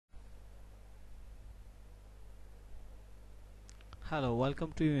Hello,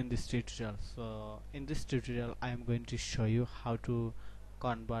 welcome to you in this tutorial. So in this tutorial I am going to show you how to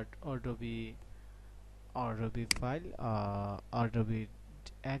convert Adobe file Adobe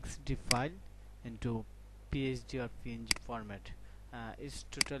XD file into PSD or PNG format. It's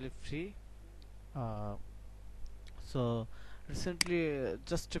totally free. uh, so recently,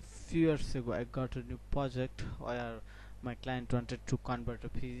 just a few years ago, I got a new project where my client wanted to convert a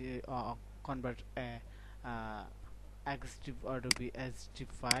XD Adobe XD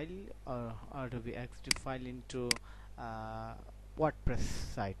file or Adobe XD file into uh, WordPress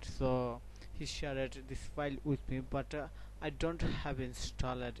site. So he shared this file with me, but I don't have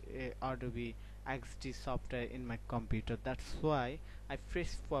installed Adobe XD software in my computer. That's why I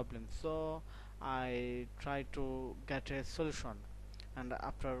face problem. So I try to get a solution, and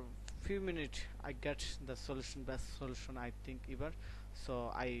after few minutes I get the solution, best solution I think ever.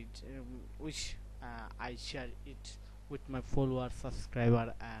 So I wish I share it with my followers,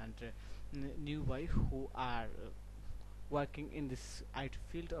 subscriber, and new wife who are working in this IT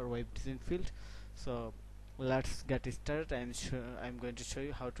field or web design field. So let's get started. I'm going to show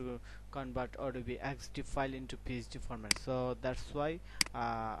you how to convert Adobe XD file into PSD format. So that's why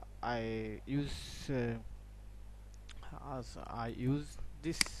I use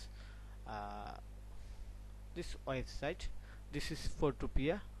this uh, this website. This is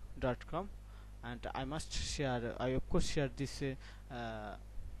photopea.com, and I must share, I of course share this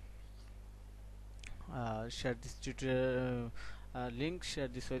tutorial link, share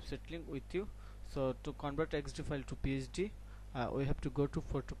this website link with you. So to convert XD file to PSD, we have to go to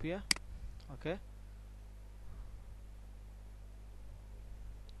Photopea.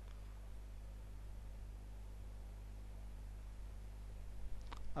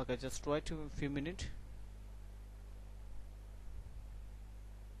 Okay, just wait a few minutes.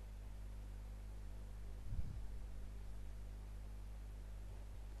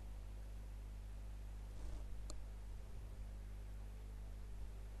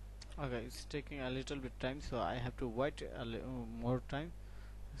 Okay, it's taking a little bit time, so I have to wait a more time.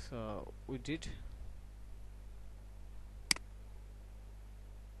 So we did.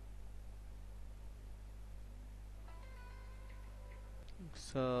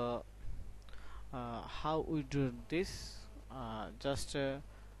 So how we do this? Just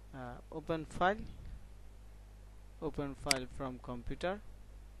open file from computer.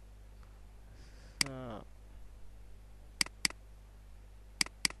 So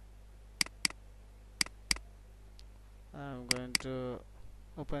I'm going to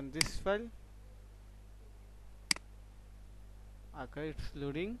open this file. Okay, it's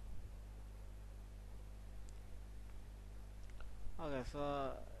loading. Okay,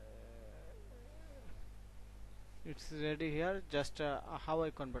 so it's ready here. Just how I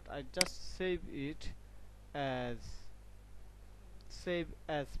convert, I just save as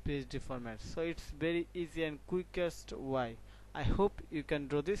PSD format. So it's very easy and quickest way. I hope you can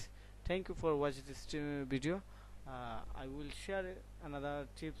do this. Thank you for watching this video. I will share another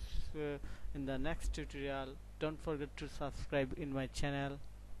tips in the next tutorial. Don't forget to subscribe in my channel.